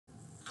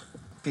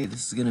Okay,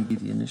 this is going to be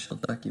the initial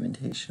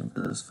documentation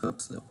for those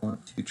folks that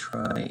want to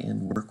try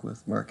and work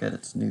with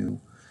MarcEdit's new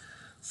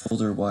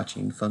folder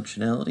watching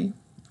functionality.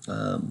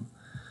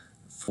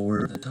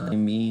 For the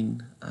time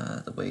being,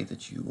 the way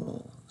that you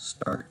will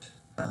start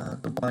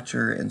the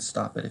watcher and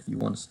stop it if you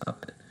want to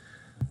stop it.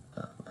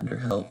 Under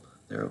help,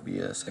 there will be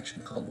a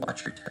section called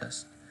watcher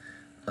test.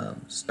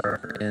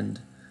 Start or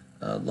end.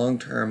 Long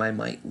term, I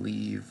might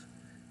leave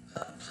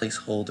a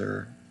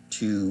placeholder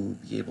to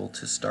be able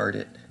to start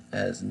it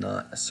as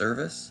not a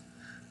service.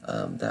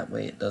 That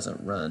way it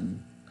doesn't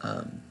run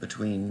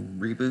between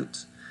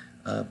reboots.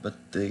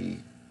 But the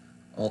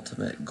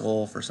ultimate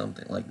goal for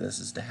something like this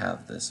is to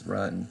have this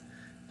run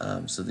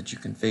so that you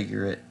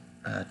configure it,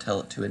 tell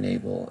it to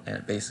enable, and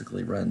it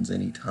basically runs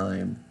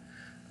anytime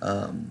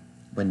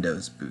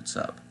Windows boots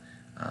up.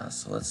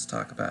 So let's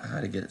talk about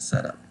how to get it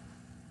set up.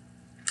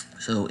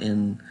 So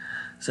in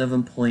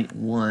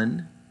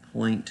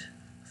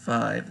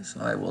 7.1.5,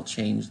 so I will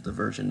change the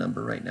version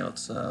number. Right now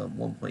it's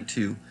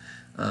 1.2.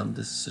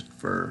 This is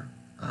for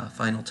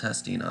final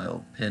testing.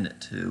 I'll pin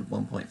it to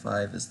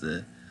 1.5 as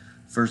the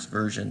first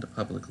version to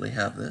publicly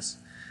have this.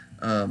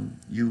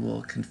 You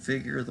will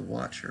configure the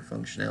watcher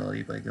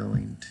functionality by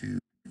going to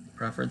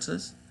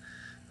Preferences.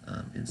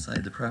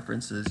 Inside the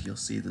Preferences, you'll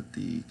see that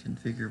the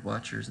Configure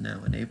Watcher is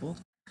now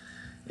enabled.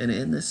 And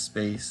in this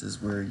space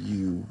is where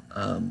you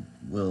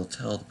will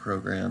tell the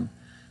program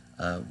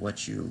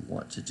what you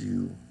want to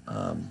do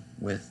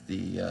with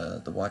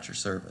the watcher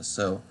service.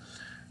 So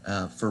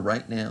for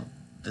right now,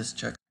 this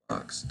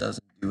checkbox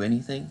doesn't do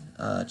anything.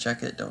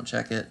 Check it, don't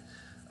check it.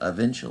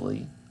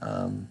 Eventually,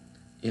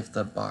 if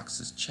the box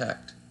is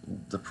checked,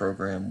 the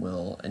program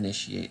will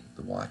initiate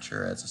the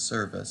watcher as a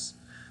service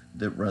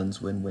that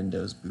runs when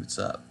Windows boots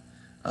up.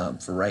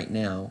 For right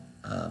now,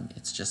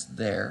 it's just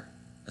there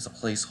as a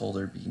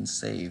placeholder being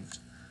saved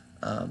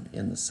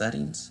in the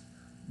settings,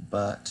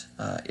 but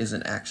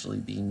isn't actually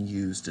being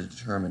used to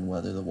determine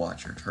whether the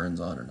watcher turns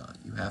on or not.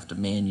 You have to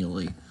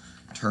manually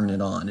turn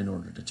it on in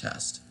order to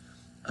test.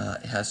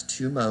 It has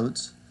two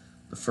modes.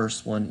 The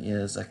first one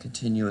is a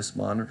continuous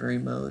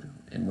monitoring mode,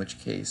 in which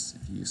case,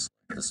 if you select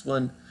this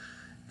one,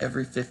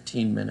 every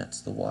 15 minutes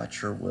the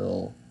watcher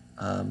will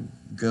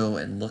go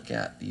and look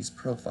at these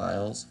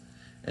profiles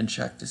and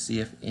check to see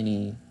if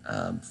any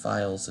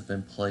files have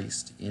been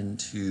placed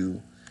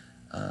into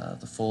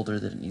the folder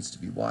that it needs to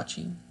be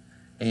watching,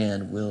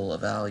 and will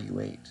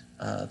evaluate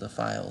the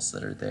files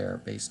that are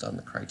there based on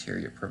the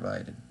criteria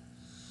provided.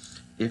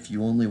 If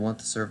you only want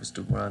the service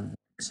to run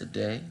once a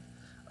day,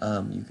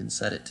 you can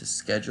set it to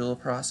schedule a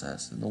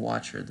process, and the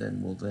watcher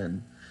will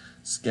then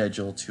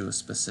schedule to a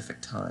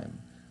specific time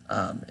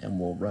and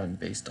will run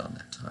based on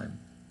that time.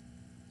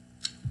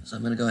 So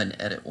I'm going to go ahead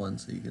and edit one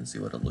so you can see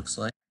what it looks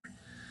like.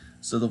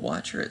 So the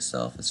watcher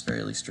itself is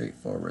fairly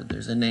straightforward.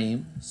 There's a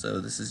name,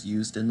 so this is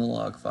used in the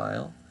log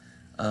file.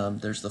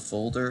 There's the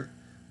folder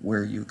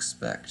where you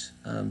expect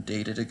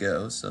data to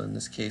go. So in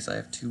this case I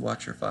have two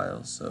watcher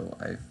files, so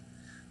I've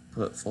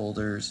put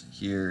folders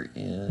here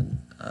in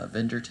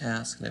vendor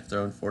task, and I've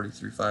thrown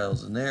 43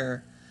 files in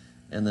there,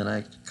 and then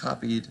I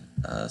copied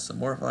some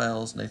more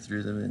files and I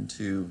threw them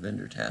into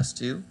vendor task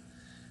 2.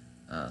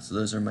 So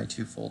those are my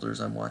two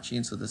folders I'm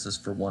watching. So this is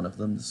for one of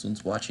them. This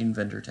one's watching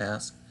vendor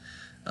task.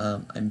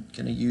 I'm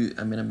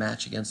gonna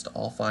match against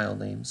all file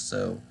names,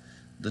 so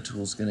the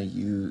tool's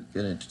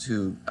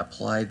to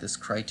apply this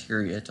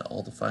criteria to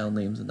all the file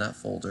names in that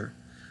folder.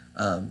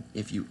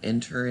 If you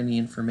enter any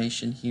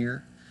information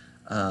here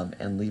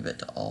and leave it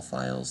to all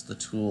files, the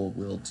tool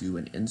will do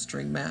an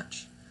in-string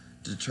match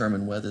to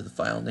determine whether the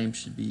file name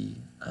should be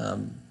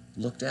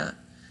looked at.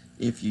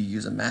 If you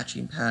use a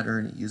matching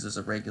pattern, it uses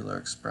a regular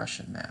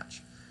expression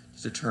match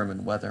to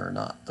determine whether or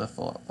not the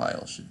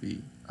file should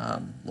be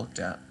looked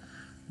at.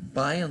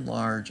 By and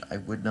large, I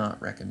would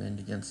not recommend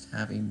against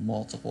having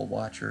multiple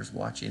watchers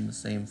watching the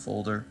same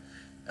folder.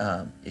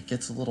 It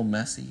gets a little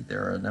messy.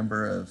 There are a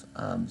number of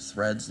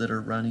threads that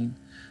are running.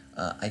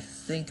 I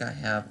think I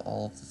have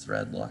all of the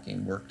thread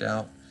locking worked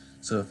out,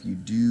 so if you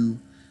do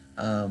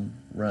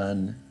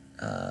run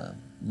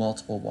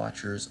multiple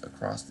watchers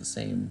across the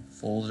same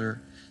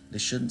folder, they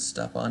shouldn't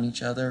step on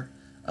each other,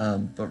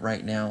 but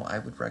right now I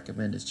would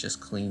recommend it's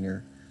just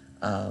cleaner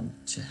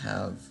to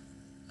have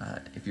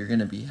if you're going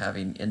to be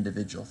having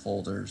individual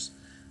folders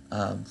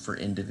for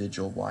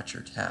individual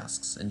watcher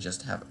tasks, and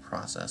just have it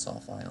process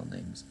all file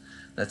names.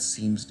 That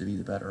seems to be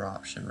the better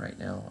option right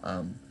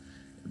now.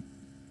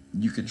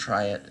 You can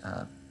try it,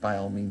 by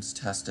all means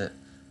test it.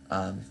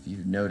 If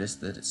you notice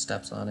that it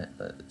steps on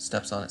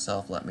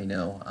itself, let me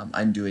know.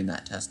 I'm doing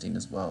that testing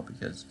as well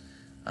because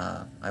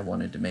I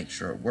wanted to make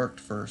sure it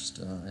worked first,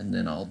 and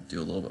then I'll do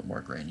a little bit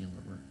more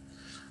granular work.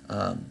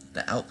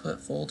 The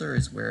output folder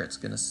is where it's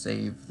going to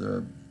save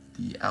the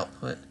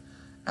output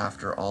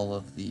after all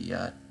of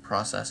the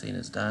processing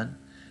is done,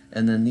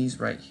 and then these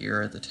right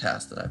here are the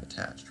tasks that I've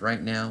attached.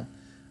 Right now,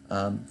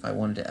 if I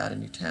wanted to add a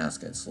new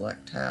task, I'd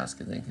select task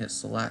and then hit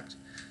select.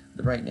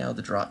 Right now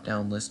the drop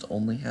down list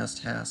only has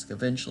task.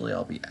 Eventually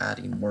I'll be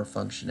adding more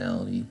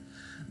functionality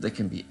that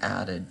can be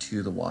added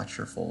to the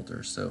watcher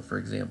folder. So for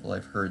example,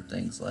 I've heard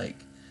things like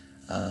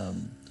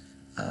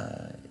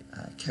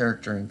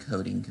character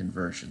encoding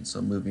conversion,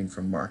 so moving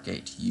from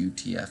Mark8 to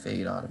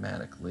UTF-8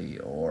 automatically,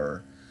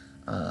 or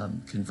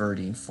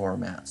converting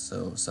formats,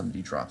 so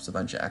somebody drops a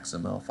bunch of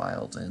XML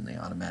files and they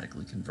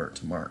automatically convert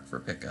to Mark for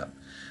pickup.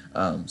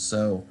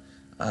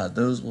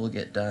 Those will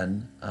get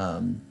done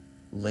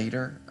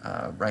later.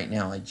 Right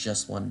now I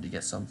just wanted to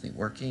get something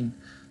working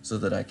so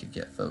that I could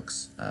get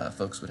folks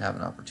would have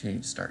an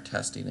opportunity to start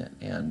testing it,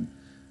 and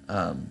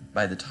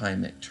by the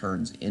time it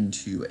turns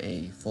into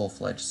a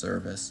full-fledged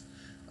service,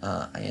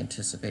 I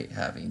anticipate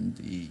having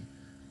the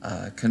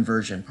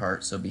conversion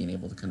part, so being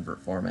able to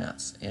convert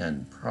formats,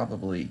 and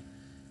probably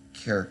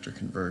character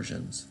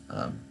conversions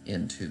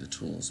into the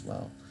tool as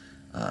well.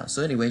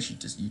 So anyways, you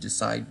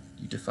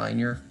define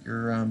your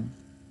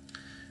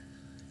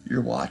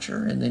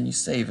watcher, and then you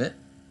save it.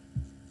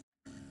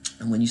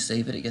 And when you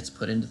save it, it gets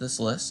put into this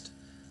list.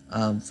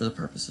 For the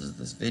purposes of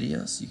this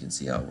video, so you can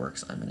see how it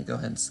works, I'm going to go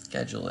ahead and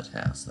schedule a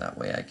task. That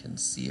way I can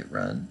see it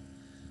run.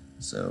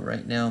 So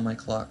right now my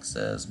clock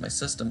says, my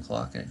system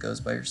clock, and it goes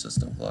by your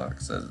system clock,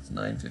 says it's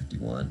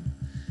 9:51.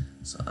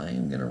 So I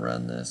am going to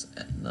run this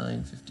at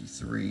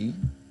 9:53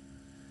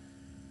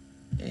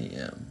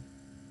 a.m.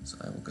 So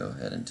I will go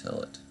ahead and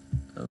tell it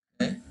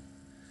OK.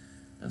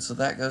 And so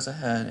that goes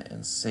ahead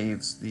and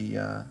saves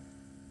the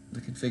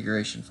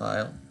configuration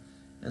file.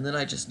 And then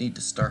I just need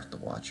to start the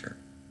watcher.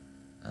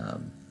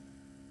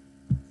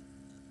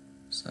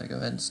 So I go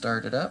ahead and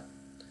start it up.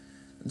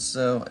 And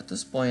so at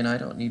this point I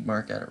don't need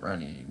MarcEdit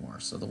running anymore.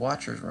 So the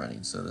watcher is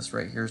running. So this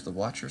right here is the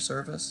watcher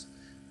service.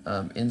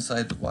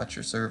 Inside the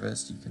watcher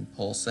service you can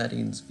pull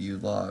settings, view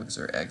logs,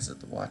 or exit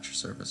the watcher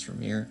service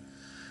from here.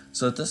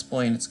 So at this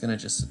point it's going to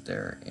just sit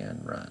there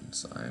and run.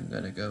 So I'm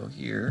going to go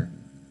here,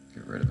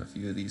 get rid of a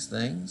few of these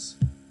things,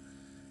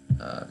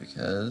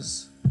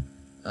 because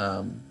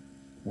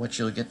what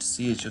you'll get to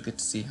see is you'll get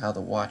to see how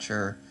the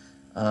watcher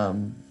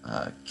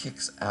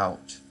kicks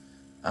out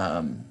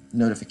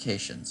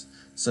notifications.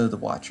 So the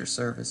watcher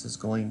service is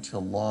going to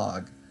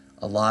log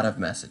a lot of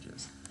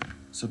messages.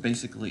 So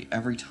basically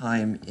every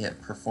time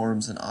it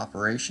performs an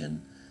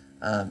operation,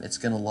 it's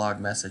going to log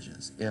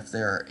messages. If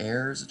there are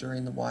errors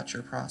during the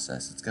watcher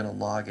process, it's going to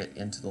log it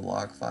into the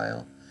log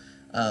file.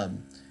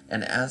 And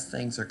as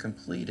things are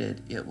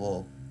completed, it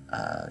will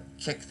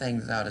kick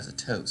things out as a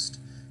toast.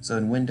 So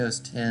in Windows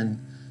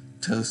 10,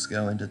 toasts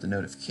go into the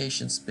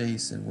notification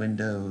space. In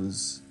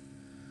Windows,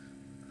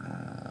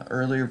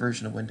 earlier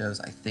version of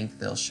Windows, I think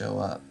they'll show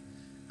up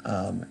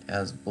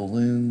as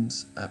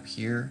balloons up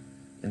here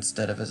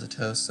instead of as a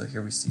toast. So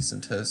here we see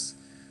some toasts.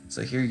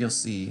 So here you'll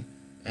see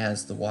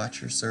as the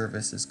watcher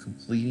service is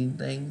completing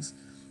things,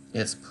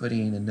 it's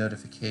putting a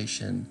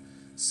notification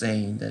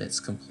saying that it's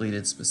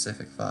completed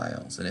specific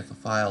files. And if a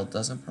file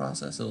doesn't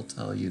process, it'll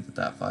tell you that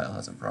that file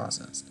hasn't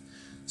processed.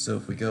 So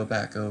if we go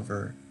back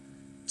over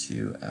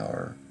to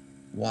our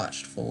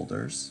watched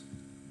folders,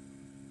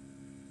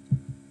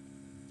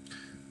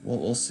 what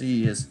we'll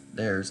see is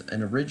there's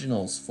an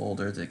originals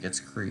folder that gets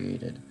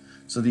created.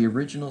 So the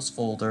originals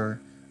folder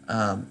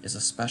is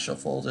a special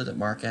folder that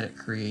MarcEdit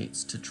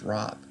creates to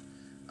drop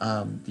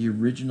the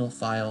original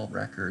file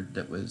record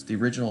that was the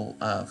original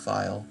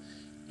file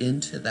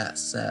into that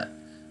set.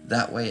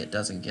 That way it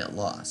doesn't get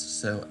lost.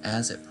 So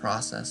as it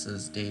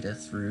processes data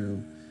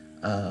through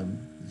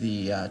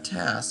the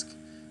task,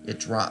 it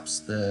drops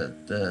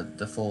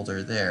the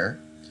folder there,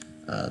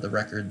 the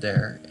record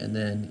there, and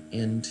then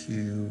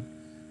into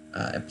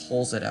it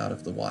pulls it out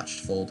of the watched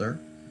folder,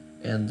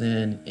 and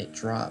then it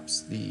drops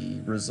the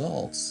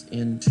results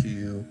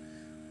into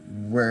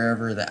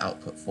wherever the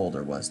output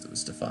folder was that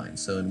was defined.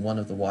 So in one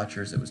of the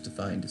watchers it was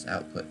defined as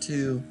output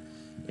 2,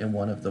 in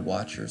one of the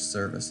watcher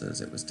services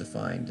it was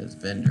defined as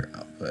vendor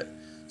output.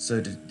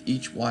 So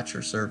each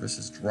watcher service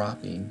is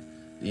dropping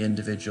the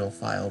individual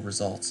file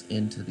results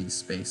into these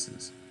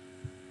spaces.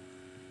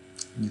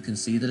 You can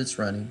see that it's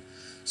running.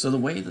 So the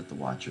way that the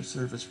watcher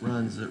service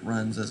runs, it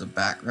runs as a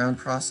background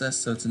process,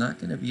 so it's not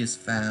going to be as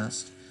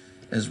fast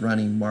as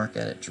running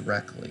MarcEdit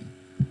directly.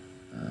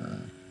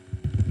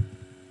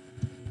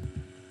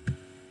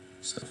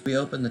 So if we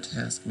open the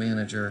task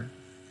manager,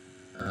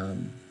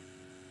 let's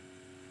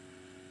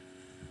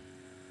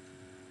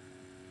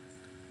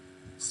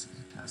see,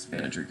 task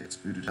manager gets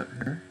booted up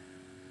here.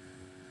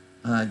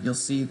 You'll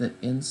see that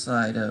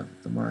inside of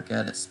the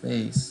MarcEdit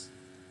space,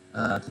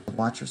 the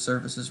watcher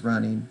service is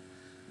running,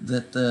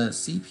 that the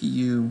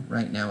CPU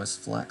right now is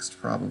flexed,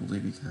 probably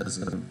because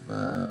of,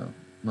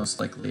 most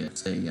likely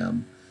it's a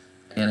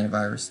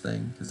antivirus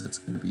thing, because it's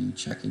going to be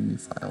checking new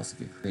files to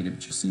get created.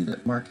 But you'll see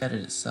that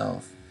MarcEdit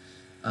itself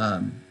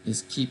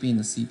is keeping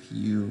the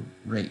CPU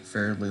rate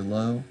fairly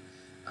low,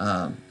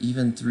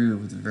 even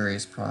through the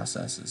various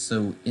processes.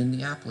 So in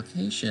the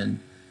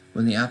application,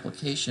 when the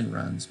application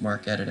runs,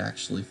 MarcEdit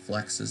actually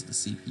flexes the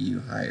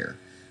CPU higher.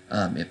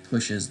 It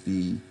pushes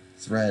the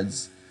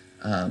threads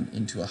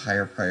into a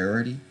higher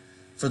priority.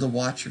 For the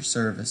watcher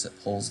service,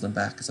 it pulls them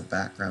back as a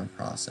background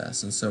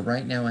process. And so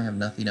right now I have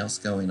nothing else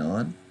going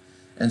on,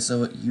 and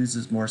so it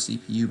uses more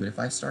CPU. But if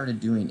I started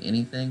doing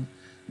anything,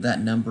 that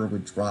number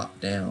would drop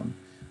down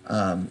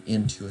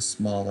into a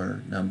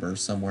smaller number,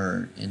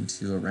 somewhere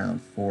into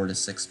around 4 to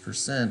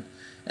 6%,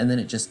 and then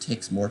it just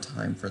takes more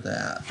time for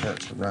it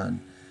to run.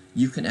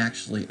 You can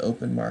actually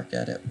open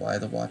MarcEdit while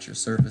the watcher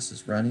service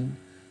is running.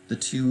 The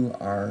two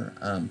are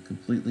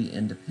completely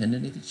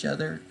independent of each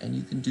other, and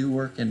you can do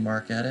work in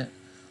MarcEdit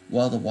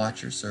while the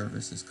watcher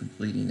service is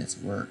completing its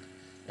work,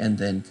 and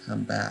then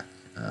come back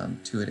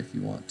to it if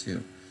you want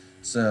to.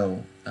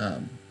 So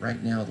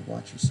right now the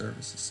watcher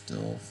service is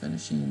still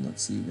finishing.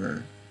 Let's see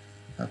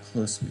how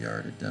close we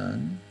are to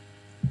done.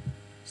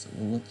 So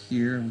we'll look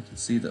here and we can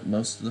see that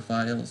most of the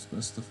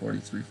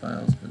 43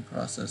 files have been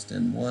processed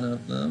in one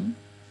of them.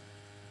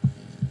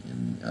 And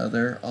in the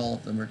other, all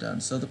of them are done.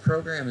 So the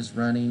program is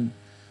running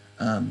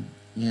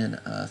in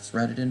a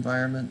threaded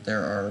environment.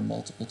 There are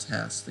multiple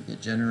tasks that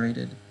get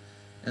generated,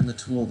 and the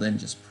tool then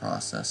just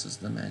processes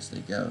them as they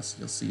go. So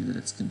you'll see that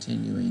it's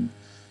continuing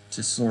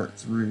to sort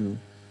through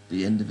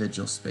the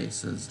individual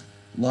spaces.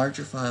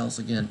 Larger files,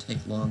 again,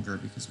 take longer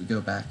because we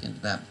go back into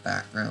that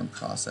background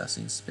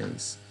processing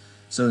space.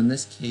 So in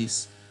this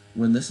case,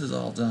 when this is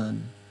all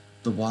done,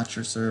 the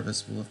watcher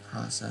service will have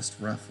processed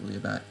roughly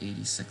about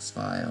 86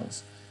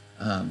 files.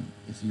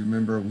 If you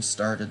remember, we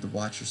started the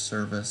watcher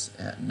service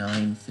at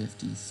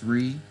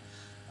 9:53.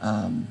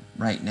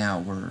 Right now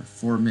we're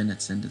 4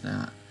 minutes into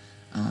that,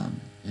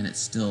 and it's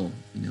still,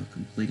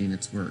 completing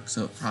its work.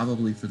 So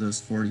probably for those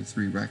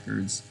 43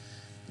 records,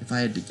 if I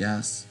had to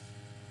guess,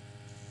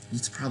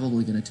 it's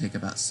probably going to take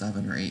about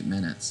 7 or 8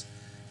 minutes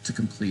to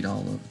complete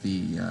all of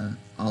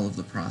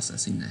the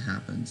processing that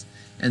happens.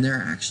 And there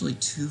are actually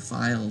 2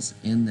 files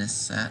in this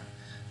set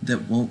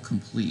that won't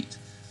complete.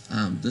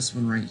 This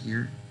one right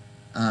here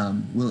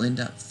will end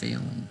up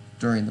failing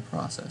during the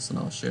process, and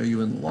I'll show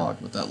you in the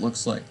log what that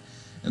looks like.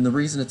 And the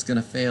reason it's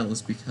going to fail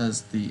is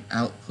because the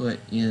output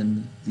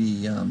in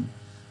the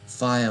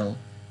file,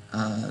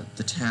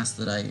 the task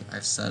that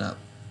I've set up,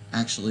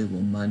 actually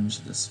will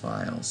munge this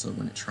file. So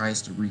when it tries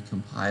to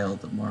recompile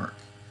the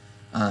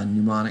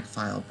mnemonic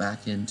file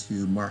back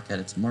into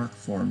MarcEdit's Marc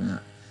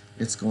format,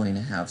 it's going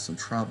to have some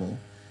trouble.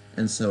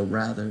 And so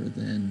rather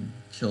than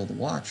kill the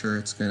watcher,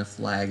 it's going to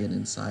flag it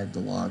inside the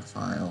log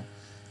file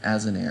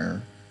as an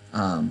error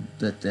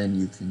that then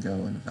you can go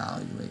and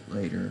evaluate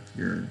later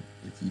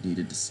if you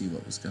needed to see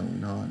what was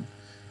going on.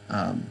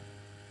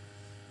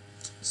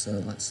 So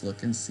let's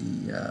look and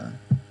see.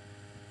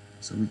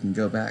 So we can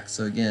go back.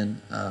 So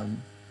again,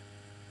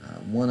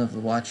 one of the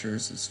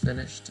watchers is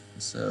finished,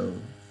 so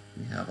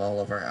we have all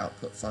of our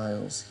output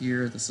files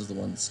here. This is the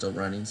one that's still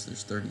running, so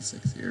there's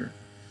 36 here.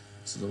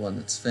 So the one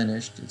that's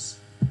finished is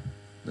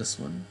this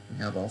one. We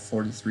have all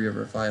 43 of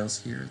our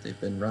files here. They've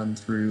been run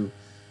through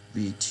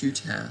the 2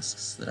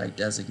 tasks that I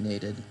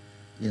designated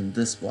in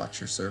this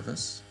watcher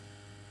service.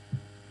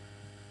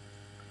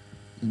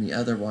 In the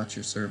other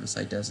watcher service,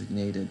 I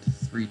designated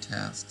 3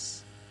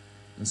 tasks,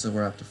 and so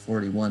we're up to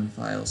 41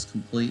 files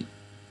complete.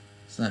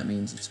 So that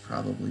means it's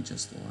probably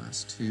just the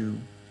last 2.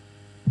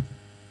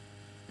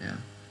 Yeah,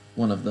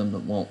 one of them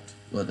that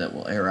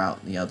will error out,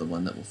 and the other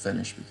one that will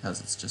finish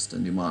because it's just a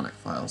mnemonic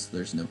file, so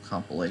there's no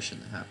compilation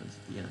that happens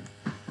at the end.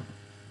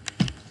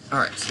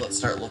 Alright, so let's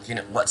start looking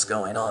at what's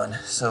going on.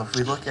 So if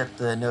we look at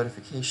the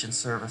notification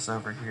service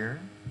over here,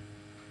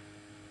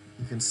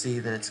 you can see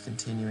that it's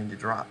continuing to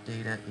drop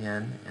data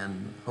in,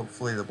 and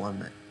hopefully the one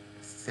that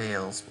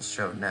fails will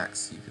show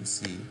next. So you can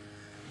see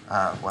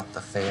what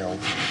the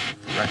failed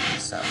record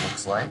set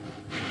looks like.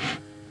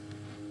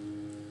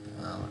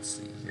 Let's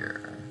see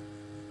here.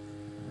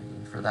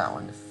 Waiting for that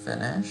one to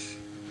finish.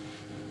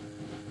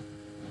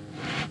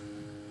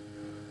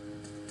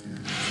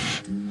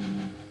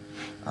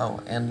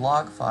 Oh, and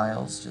log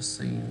files, just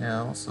so you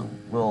know, so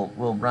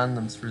we'll run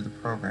them through the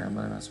program,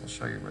 but I might as well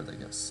show you where they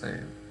get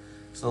saved.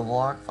 So the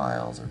log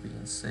files are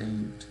being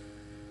saved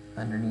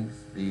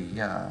underneath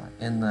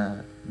in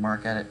the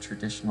MarcEdit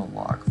traditional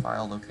log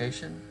file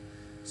location.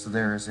 So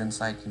there's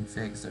inside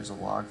configs, there's a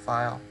log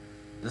file.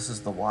 This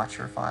is the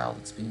watcher file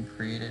that's being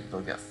created.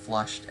 They'll get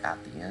flushed at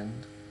the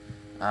end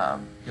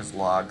because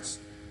logs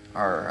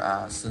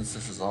are, since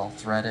this is all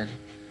threaded,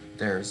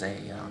 there's a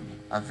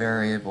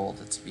variable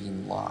that's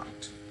being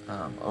locked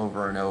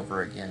over and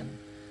over again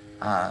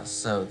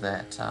so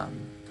that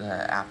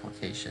the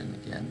application,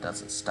 again,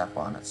 doesn't step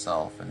on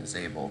itself and is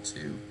able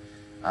to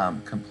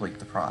complete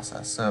the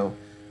process. So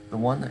the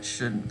one that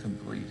shouldn't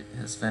complete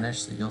has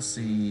finished, so you'll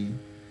see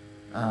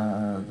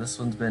this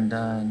one's been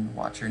done,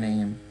 watcher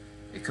name,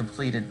 it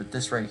completed, but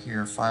this right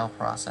here, file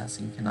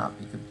processing, cannot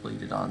be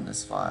completed on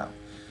this file.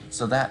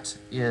 So that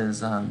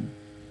is,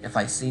 if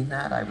I seen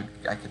that, I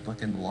could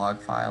look in the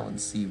log file and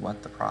see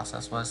what the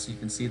process was. So you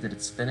can see that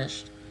it's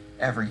finished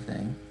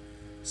everything.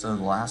 So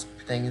the last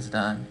thing is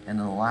done, and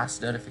then the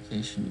last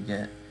notification you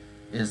get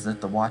is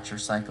that the watcher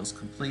cycle is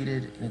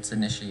completed and it's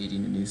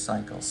initiating a new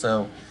cycle.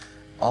 So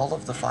all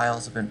of the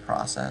files have been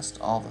processed,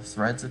 all the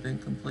threads have been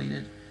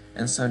completed,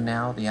 and so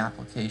now the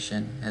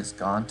application has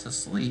gone to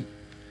sleep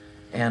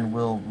and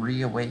will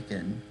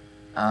reawaken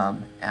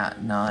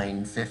at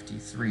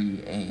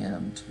 9:53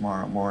 a.m.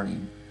 tomorrow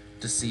morning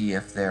to see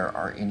if there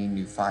are any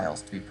new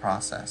files to be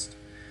processed.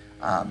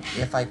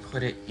 If I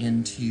put it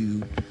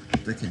into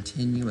the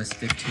continuous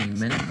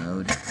 15-minute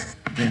mode,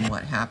 then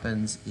what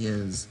happens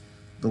is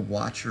the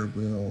watcher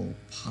will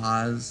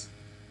pause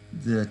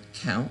the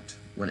count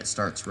when it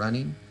starts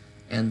running,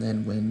 and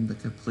then when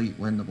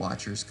the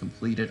watcher's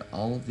completed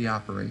all of the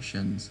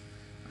operations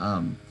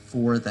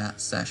for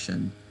that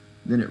session,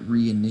 then it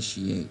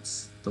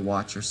reinitiates the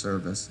watcher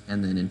service,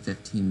 and then in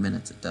 15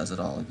 minutes it does it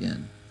all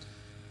again.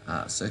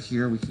 So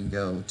here we can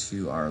go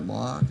to our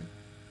log,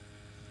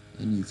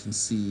 and you can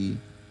see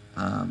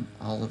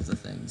all of the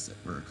things that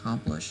were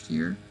accomplished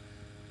here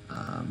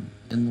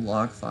in the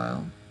log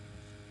file.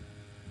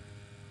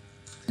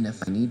 And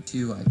if I need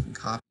to, I can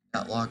copy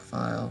that log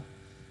file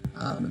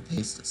and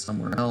paste it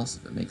somewhere else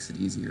if it makes it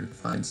easier to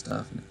find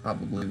stuff, and it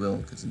probably will,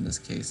 because in this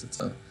case it's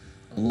a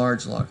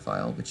large log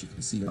file, but you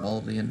can see all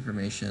of the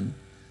information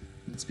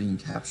that's being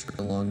captured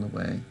along the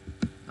way.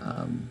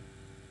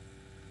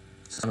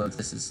 Some of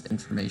this is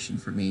information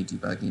for me,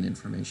 debugging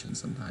information.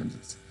 Sometimes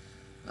it's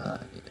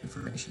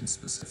information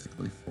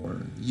specifically for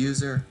the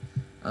user,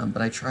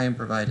 but I try and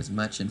provide as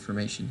much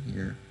information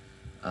here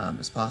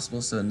as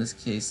possible. So in this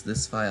case,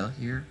 this file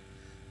here,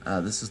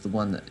 this is the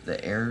one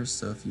that errors.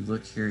 So if you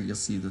look here, you'll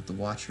see that the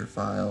watcher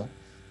file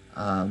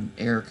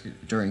error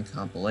during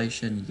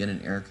compilation, you get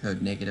an error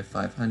code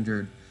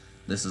 -500.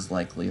 This is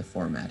likely a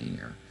formatting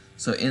error.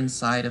 So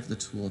inside of the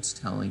tool, it's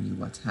telling you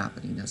what's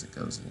happening as it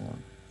goes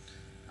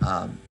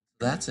along.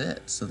 That's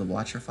it. So the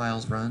watcher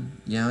files run.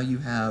 Now you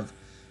have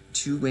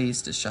two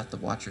ways to shut the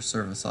watcher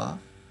service off.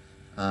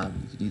 You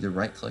could either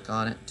right-click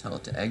on it and tell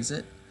it to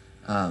exit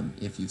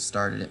if you've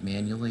started it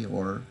manually,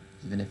 or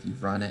even if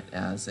you've run it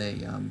as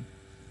a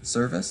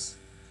service.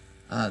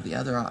 The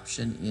other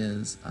option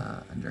is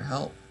under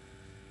Help,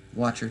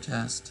 Watcher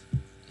Test,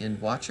 in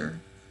Watcher,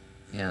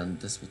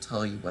 and this will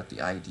tell you what the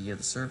ID of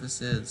the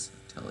service is.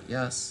 Tell it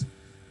yes,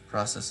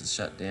 process is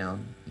shut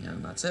down,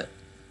 and that's it.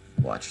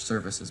 The watcher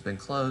service has been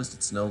closed.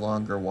 It's no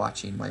longer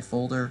watching my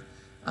folder.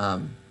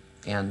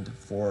 And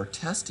for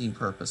testing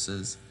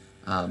purposes,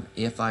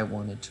 if I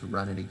wanted to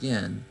run it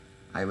again,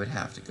 I would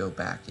have to go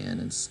back in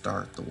and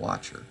start the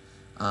watcher.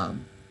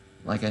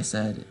 Like I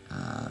said,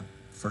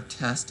 for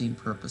testing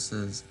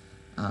purposes,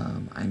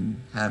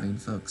 I'm having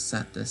folks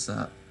set this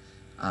up,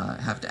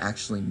 have to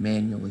actually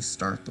manually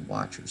start the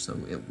watcher, so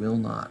it will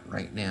not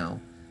right now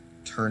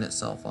turn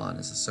itself on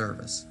as a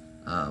service.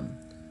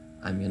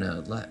 I'm going to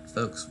let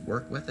folks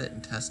work with it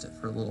and test it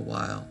for a little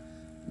while.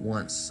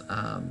 Once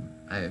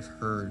I have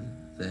heard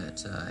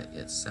that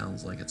it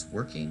sounds like it's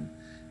working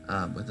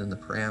within the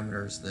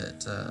parameters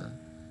that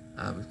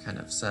we've kind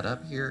of set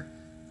up here,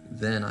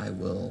 then I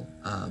will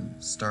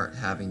start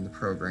having the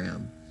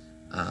program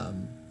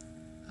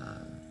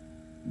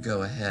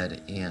go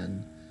ahead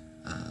and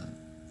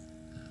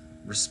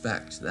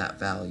respect that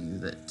value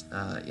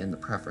that in the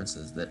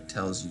preferences that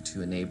tells you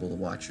to enable the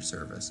watcher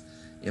service,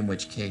 in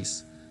which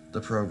case the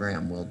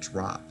program will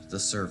drop the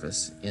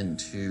service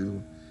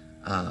into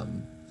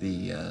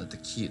the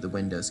queue, the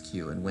Windows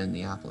queue, and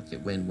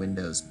when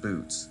Windows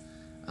boots,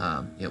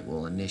 it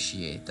will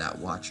initiate that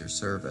watcher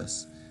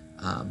service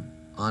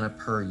on a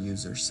per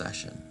user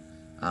session.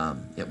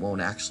 It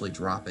won't actually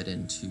drop it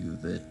into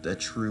the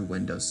true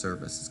Windows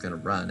service. It's going to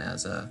run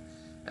as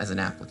an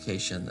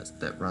application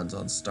that runs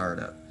on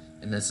startup,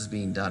 and this is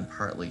being done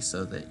partly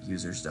so that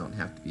users don't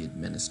have to be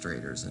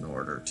administrators in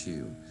order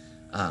to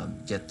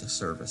get the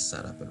service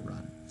set up and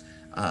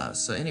run.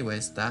 So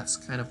anyways, that's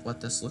kind of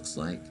what this looks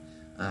like.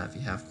 If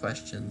you have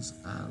questions,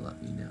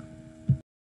 let me know.